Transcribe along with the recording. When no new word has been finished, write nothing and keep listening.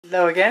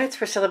Hello again, it's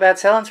Priscilla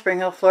Batzell in Spring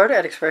Hill, Florida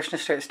at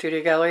Expressionist Art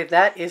Studio Gallery.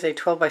 That is a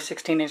 12 by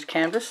 16 inch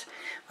canvas.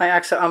 My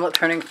Axo omelet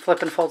turning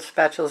flip and fold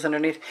spatulas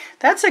underneath.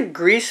 That's a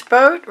grease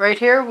boat right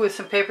here with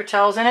some paper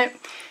towels in it.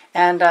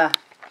 And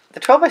the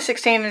 12 by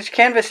 16 inch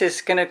canvas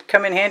is going to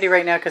come in handy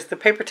right now because the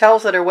paper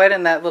towels that are wet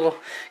in that little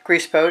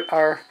grease boat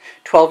are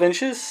 12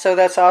 inches, so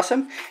that's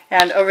awesome.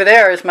 And over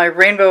there is my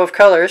rainbow of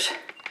colors.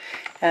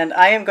 And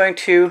I am going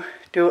to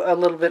do a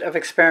little bit of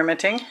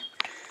experimenting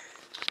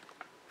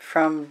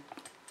from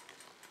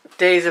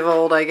days of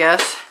old, I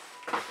guess,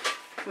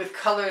 with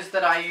colors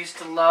that I used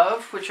to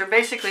love, which are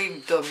basically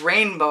the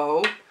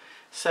rainbow,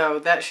 so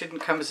that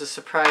shouldn't come as a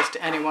surprise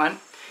to anyone.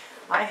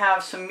 I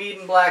have some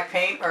Meeden black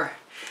paint, or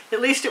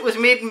at least it was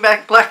Meeden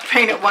black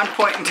paint at one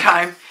point in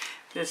time.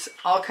 There's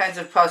all kinds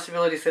of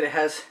possibilities that it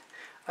has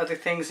other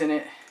things in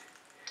it.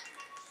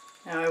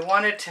 Now I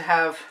wanted to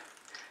have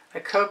a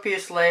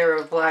copious layer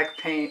of black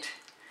paint,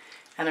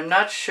 and I'm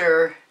not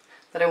sure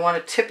that I want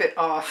to tip it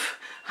off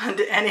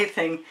onto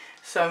anything.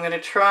 So I'm going to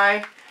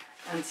try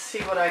and see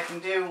what I can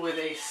do with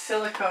a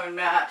silicone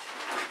mat.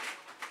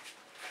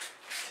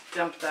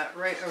 Dump that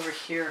right over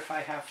here if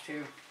I have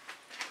to.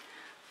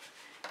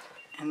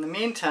 In the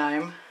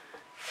meantime,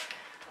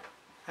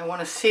 I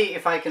want to see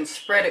if I can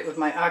spread it with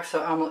my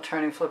Axo omelet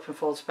turning flip and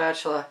fold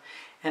spatula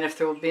and if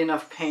there will be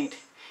enough paint.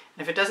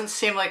 And if it doesn't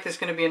seem like there's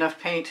going to be enough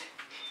paint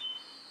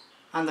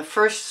on the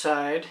first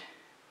side,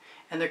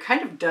 and there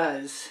kind of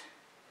does,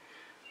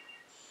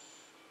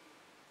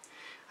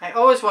 I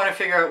always want to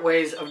figure out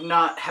ways of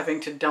not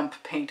having to dump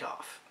paint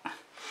off.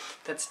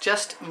 That's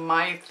just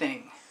my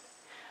thing.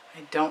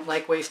 I don't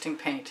like wasting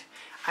paint.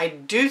 I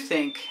do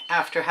think,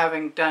 after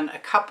having done a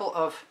couple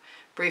of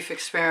brief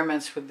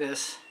experiments with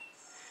this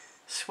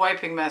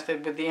swiping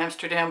method with the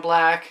Amsterdam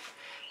Black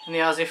and the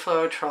Aussie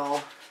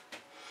Floetrol,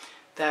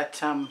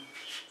 that a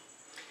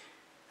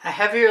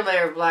heavier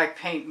layer of black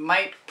paint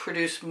might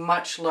produce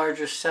much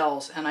larger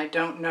cells, and I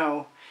don't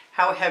know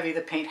how heavy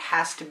the paint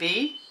has to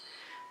be.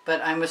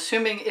 But I'm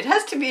assuming it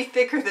has to be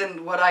thicker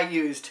than what I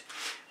used,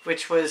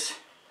 which was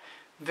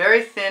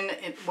very thin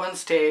at one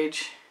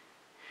stage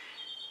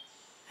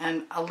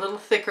and a little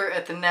thicker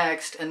at the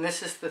next, and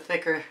this is the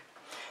thicker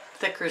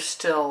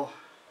still.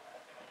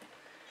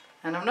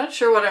 And I'm not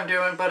sure what I'm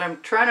doing, but I'm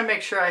trying to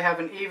make sure I have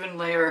an even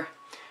layer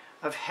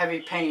of heavy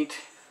paint.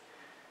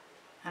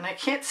 And I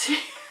can't see,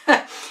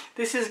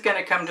 this is going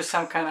to come to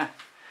some kind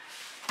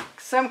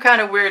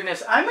of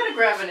weirdness. I'm going to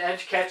grab an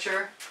edge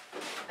catcher.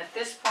 At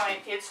this point,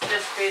 it's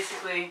just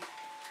basically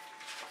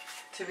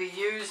to be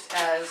used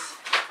as,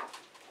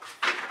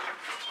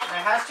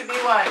 there has to be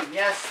one.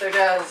 Yes, there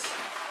does.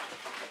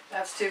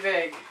 That's too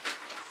big.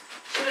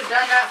 Should have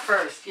done that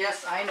first.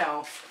 Yes, I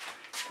know.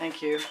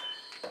 Thank you.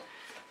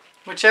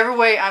 Whichever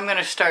way I'm going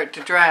to start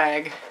to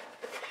drag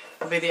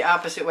will be the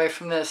opposite way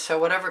from this. So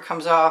whatever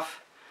comes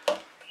off,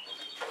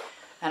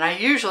 and I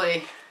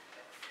usually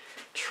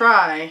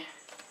try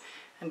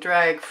and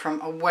drag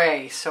from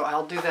away, so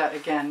I'll do that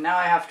again. Now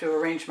I have to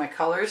arrange my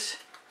colors.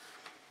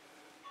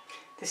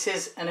 This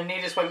is an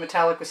Anita's white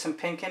metallic with some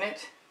pink in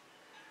it,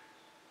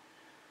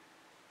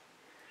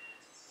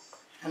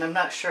 and I'm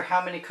not sure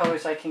how many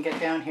colors I can get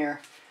down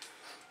here.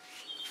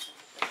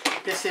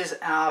 This is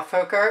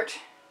Folk Art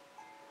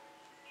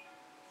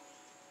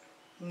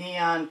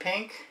neon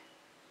pink,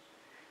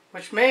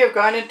 which may have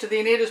gone into the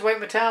Anita's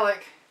white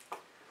metallic,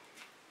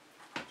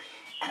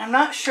 and I'm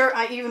not sure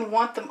I even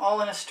want them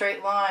all in a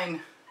straight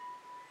line.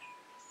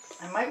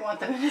 I might want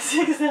them in a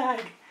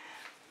zigzag.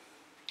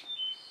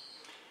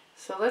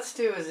 So let's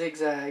do a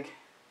zigzag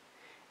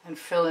and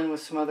fill in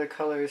with some other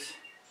colors.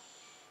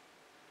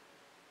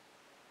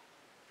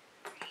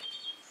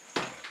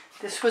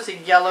 This was a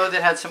yellow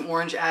that had some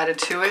orange added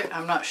to it.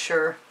 I'm not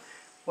sure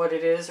what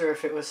it is, or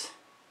if it was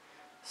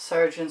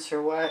Sargent's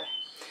or what.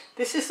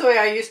 This is the way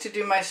I used to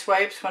do my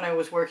swipes when I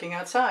was working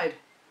outside.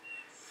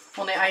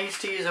 Only I used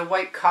to use a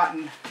white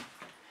cotton,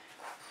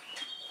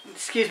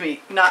 excuse me,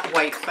 not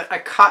white, but a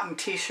cotton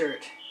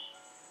t-shirt.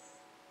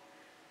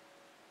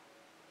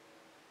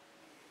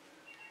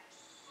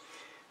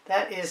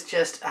 That is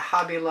just a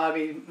Hobby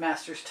Lobby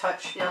Master's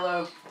Touch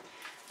yellow.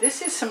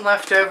 This is some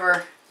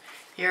leftover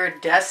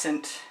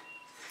iridescent.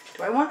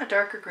 Do I want a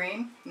darker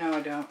green? No,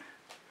 I don't.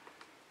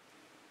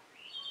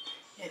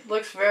 It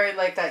looks very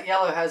like that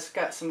yellow has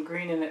got some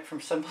green in it from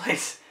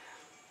someplace.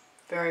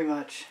 Very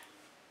much.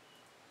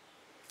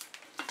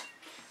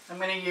 I'm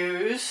going to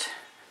use,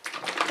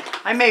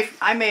 I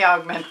may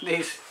augment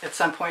these at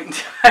some point in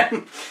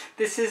time.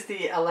 This is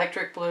the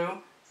electric blue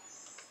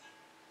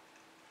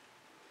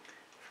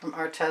from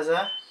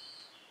Arteza.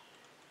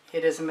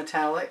 It is a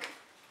metallic.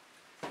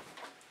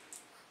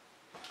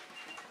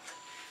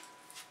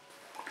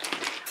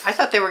 I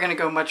thought they were going to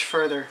go much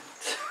further.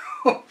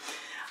 So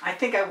I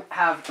think I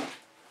have,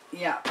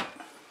 yeah,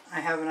 I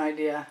have an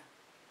idea.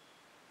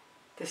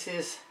 This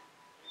is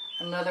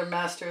another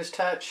Master's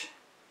Touch.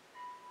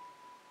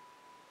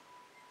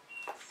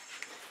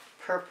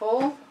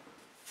 Purple.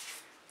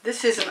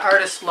 This is an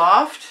Artist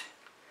Loft.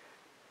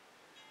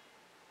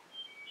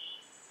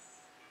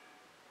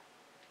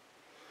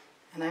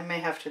 And I may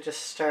have to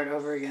just start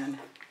over again.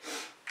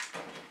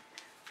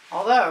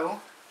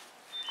 Although,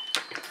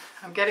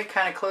 I'm getting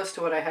kind of close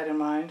to what I had in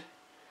mind.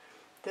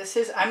 This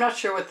is, I'm not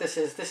sure what this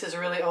is. This is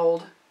really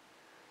old.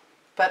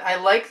 But I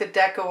like the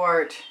Deco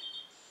Art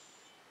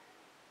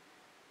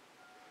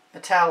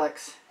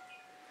metallics.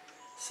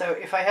 So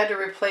if I had to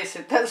replace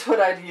it, that's what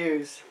I'd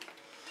use.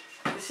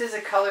 This is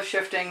a color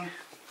shifting.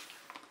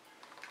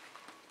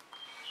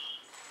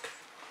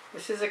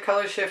 This is a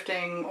color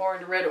shifting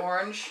orange, red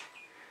orange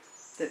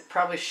that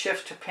probably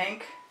shifts to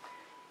pink.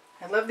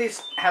 I love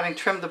these having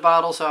trimmed the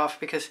bottles off,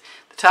 because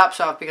the tops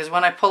off, because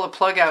when I pull a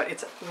plug out,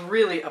 it's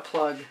really a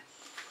plug.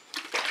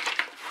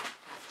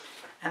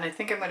 And I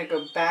think I'm going to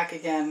go back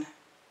again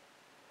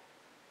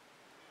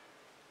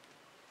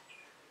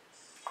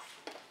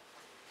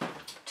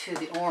to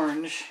the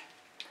orange.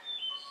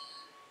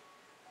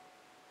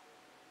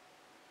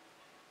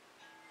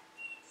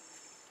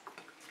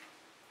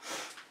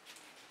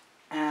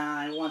 And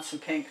I want some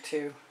pink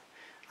too.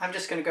 I'm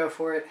just going to go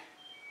for it.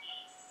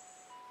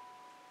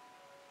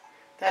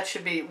 That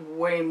should be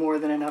way more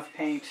than enough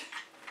paint,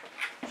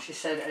 she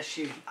said as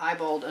she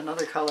eyeballed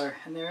another color.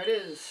 And there it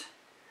is,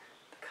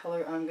 the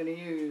color I'm going to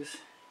use.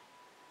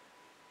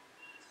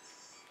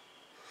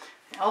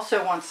 I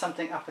also want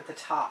something up at the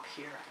top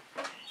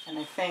here. And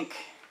I think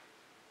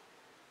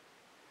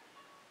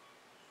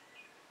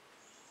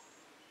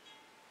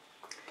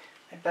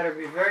I better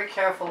be very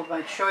careful of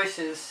my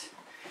choices,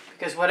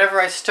 because whatever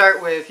I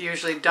start with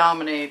usually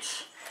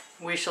dominates.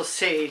 We shall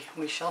see.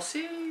 We shall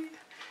see.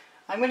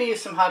 I'm going to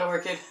use some Hot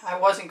Orchid. I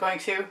wasn't going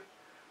to,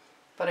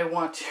 but I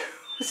want to.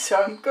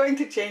 So I'm going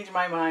to change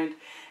my mind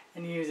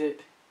and use it.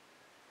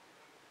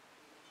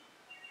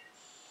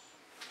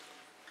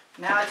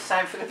 Now it's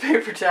time for the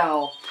paper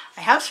towel.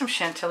 I have some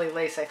Chantilly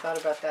lace. I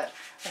thought about that.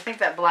 I think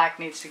that black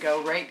needs to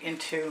go right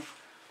into...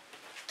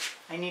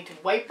 I need to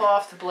wipe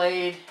off the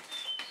blade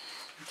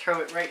and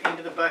throw it right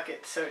into the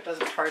bucket so it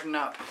doesn't harden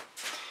up.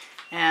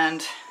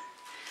 And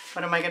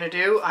what am I going to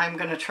do? I'm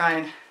going to try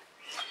and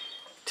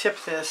tip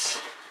this.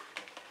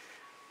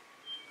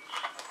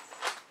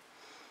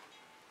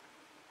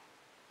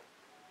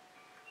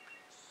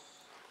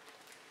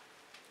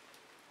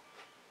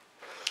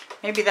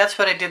 Maybe that's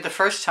what I did the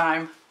first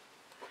time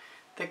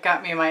that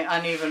got me my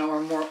uneven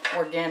or more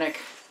organic.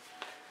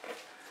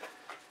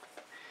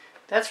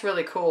 That's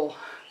really cool.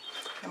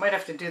 I might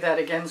have to do that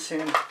again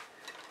soon.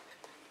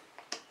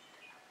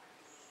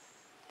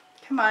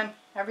 Come on,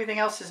 everything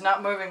else is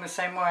not moving the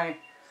same way.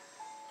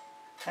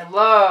 I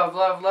love,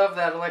 love, love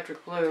that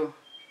electric blue.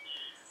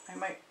 I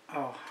might,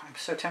 oh, I'm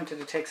so tempted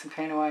to take some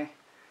paint away.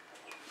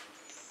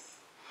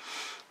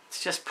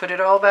 Let's just put it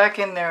all back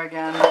in there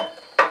again.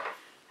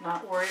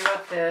 Not worry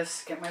about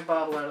this. Get my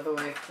bottle out of the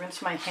way.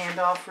 Rinse my hand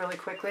off really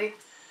quickly.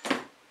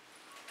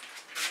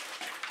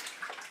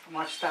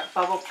 Watch that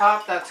bubble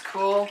pop. That's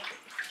cool.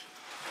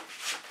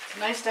 It's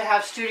nice to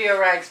have studio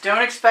rags.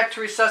 Don't expect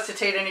to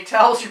resuscitate any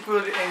towels you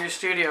put in your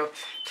studio.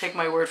 Take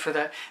my word for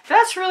that.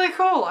 That's really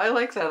cool. I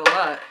like that a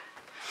lot.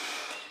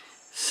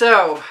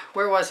 So,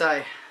 where was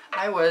I?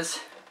 I was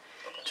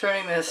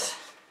turning this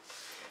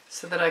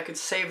so that I could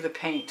save the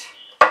paint.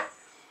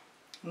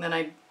 And then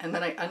I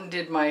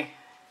undid my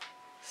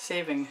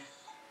saving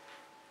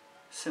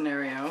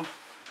scenario.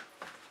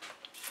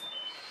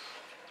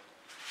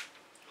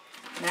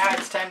 Now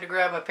it's time to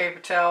grab my paper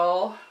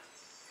towel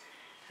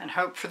and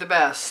hope for the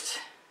best.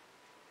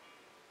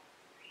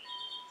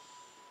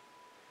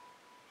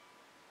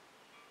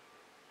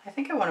 I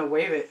think I want to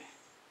wave it.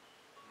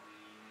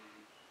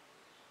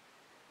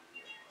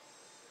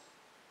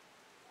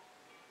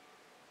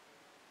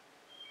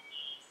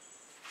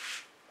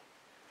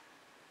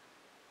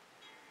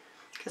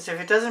 Because if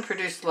it doesn't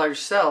produce large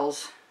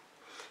cells,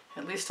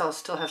 at least I'll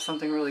still have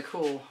something really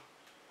cool.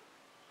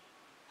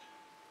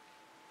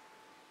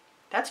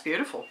 That's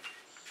beautiful.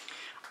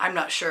 I'm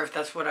not sure if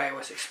that's what I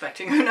was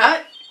expecting or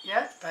not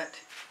yet, but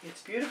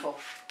it's beautiful.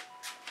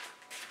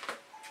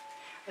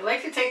 I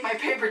like to take my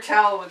paper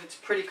towel with its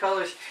pretty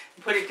colors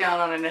and put it down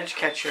on an edge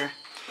catcher.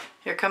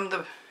 Here come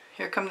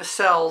the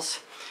cells.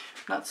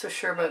 Not so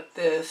sure about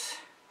this.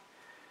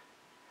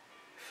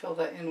 Fill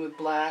that in with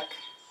black.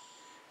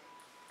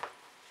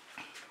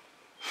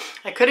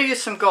 I could have used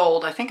some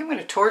gold. I think I'm going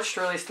to torch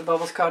to release the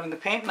bubbles caught in the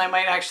paint, and I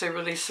might actually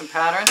release some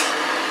patterns.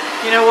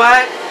 You know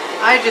what?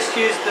 I just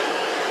used the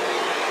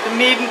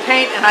Meeden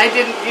paint, and I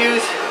didn't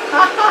use...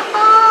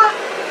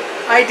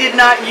 I did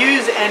not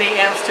use any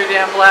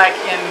Amsterdam black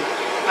in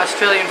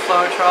Australian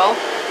Floetrol,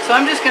 so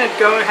I'm just going to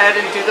go ahead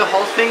and do the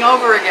whole thing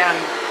over again.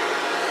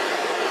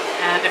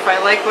 And if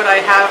I like what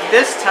I have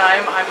this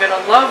time, I'm going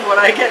to love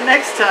what I get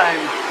next time.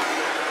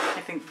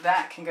 I think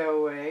that can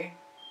go away.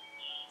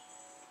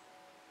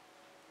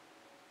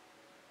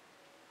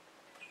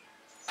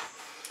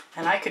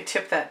 And I could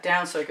tip that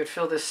down so I could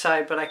fill this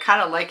side, but I kind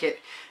of like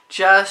it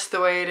just the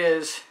way it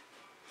is.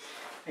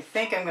 I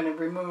think I'm going to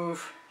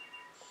remove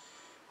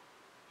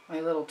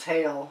my little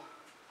tail.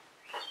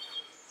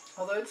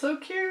 Although it's so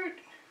cute.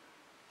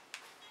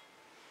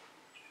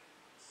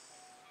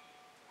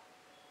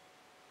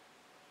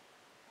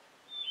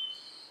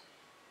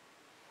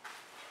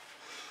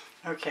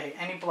 Okay,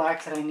 any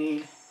black that I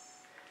need,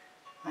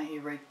 might be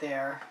right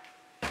there.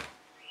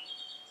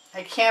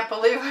 I can't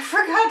believe I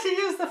forgot to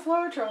use the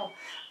Floetrol,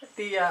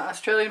 the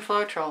Australian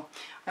Floetrol.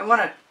 I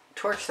want to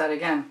torch that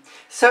again.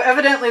 So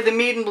evidently the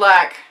Meeden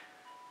black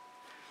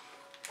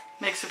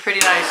makes a pretty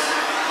nice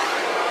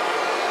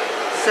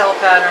cell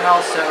pattern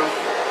also.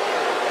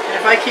 And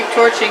if I keep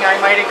torching, I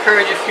might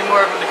encourage a few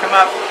more of them to come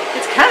up.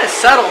 It's kind of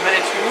subtle, but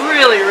it's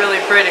really, really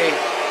pretty.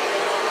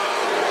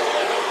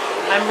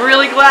 I'm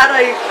really glad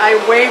I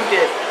waved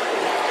it.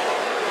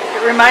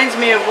 It reminds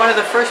me of one of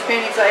the first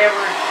paintings I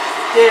ever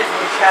did,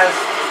 which has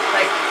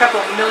like a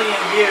couple million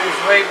views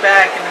way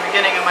back in the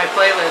beginning of my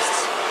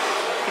playlists.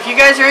 If you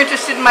guys are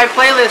interested in my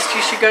playlist,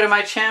 you should go to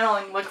my channel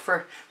and look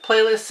for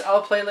playlists,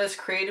 all playlists,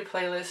 created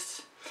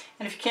playlists.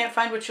 And if you can't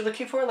find what you're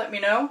looking for, let me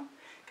know,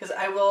 because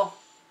I will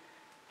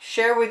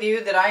share with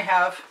you that I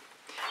have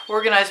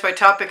organized by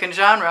topic and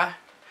genre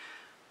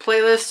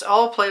playlists,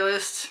 all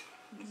playlists.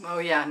 Oh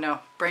yeah, no,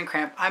 brain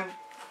cramp. I'm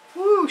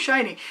woo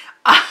shiny.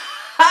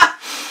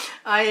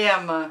 I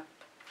am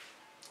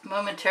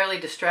momentarily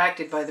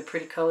distracted by the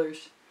pretty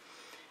colors.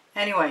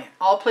 Anyway,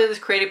 all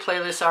playlists, created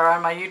playlists are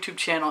on my YouTube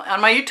channel.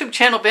 On my YouTube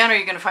channel banner,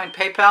 you're going to find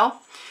PayPal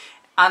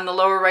on the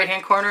lower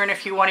right-hand corner. And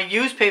if you want to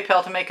use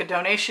PayPal to make a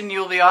donation,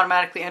 you will be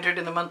automatically entered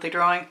in the monthly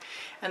drawing.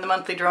 And the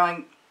monthly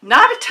drawing,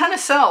 not a ton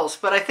of cells,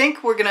 but I think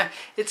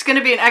it's going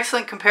to be an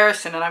excellent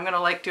comparison, and I'm going to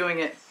like doing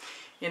it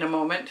in a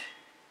moment.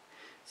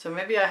 So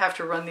maybe I have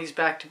to run these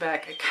back to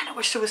back. I kind of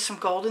wish there was some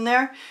gold in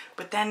there,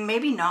 but then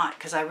maybe not,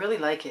 because I really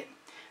like it.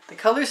 The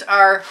colors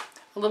are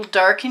a little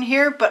dark in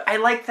here, but I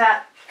like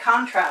that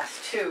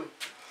contrast too.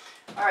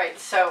 Alright,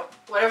 so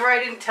whatever I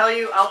didn't tell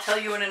you, I'll tell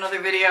you in another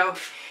video.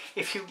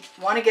 If you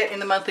want to get in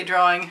the monthly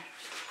drawing,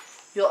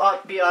 you'll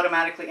be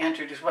automatically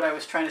entered, is what I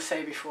was trying to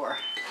say before.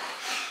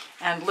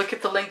 And look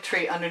at the link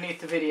tree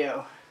underneath the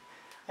video.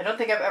 I don't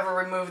think I've ever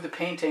removed the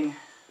painting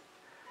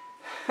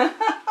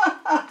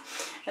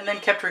and then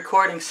kept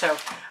recording. So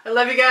I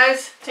love you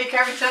guys. Take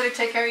care of each other.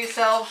 Take care of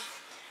yourselves.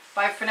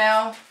 Bye for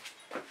now.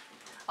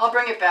 I'll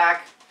bring it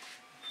back.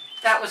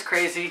 That was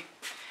crazy.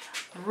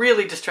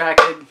 Really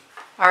distracted.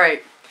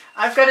 Alright,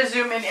 I've got to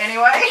zoom in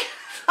anyway.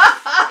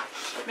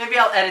 Maybe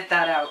I'll edit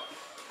that out.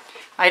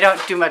 I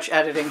don't do much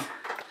editing,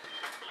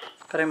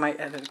 but I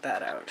might edit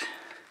that out.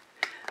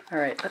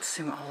 Alright, let's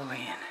zoom all the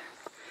way in.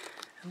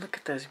 And look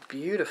at those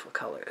beautiful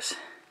colors.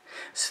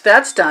 So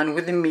that's done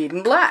with the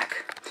Meeden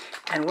black.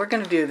 And we're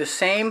going to do the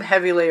same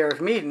heavy layer of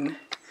Meeden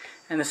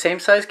and the same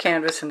size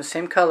canvas and the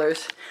same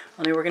colors,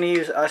 only we're going to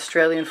use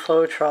Australian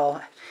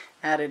Floetrol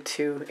added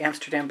to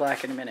Amsterdam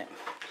black in a minute.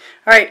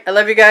 Alright, I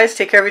love you guys.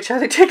 Take care of each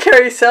other. Take care of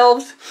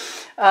yourselves.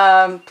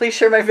 Please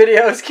share my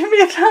videos. Give me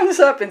a thumbs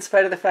up in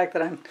spite of the fact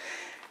that I'm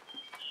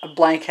a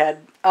blank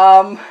head.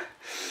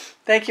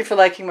 Thank you for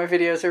liking my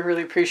videos. I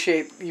really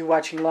appreciate you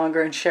watching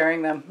longer and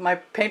sharing them. My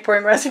paint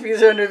pouring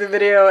recipes are under the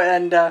video,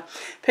 and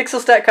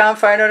pixels.com,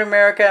 Fire Note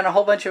America, and a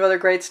whole bunch of other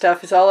great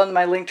stuff is all on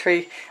my link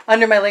tree.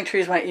 Under my link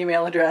tree is my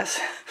email address.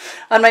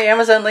 On my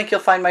Amazon link, you'll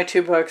find my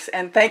 2 books.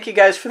 And thank you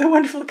guys for the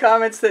wonderful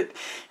comments that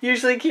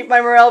usually keep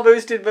my morale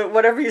boosted, but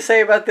whatever you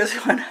say about this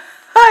one,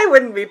 I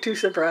wouldn't be too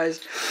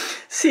surprised.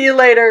 See you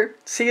later.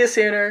 See you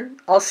sooner.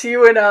 I'll see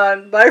you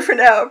on. Bye for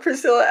now.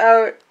 Priscilla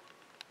out.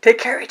 Take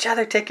care of each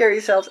other. Take care of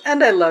yourselves.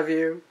 And I love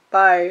you.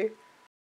 Bye.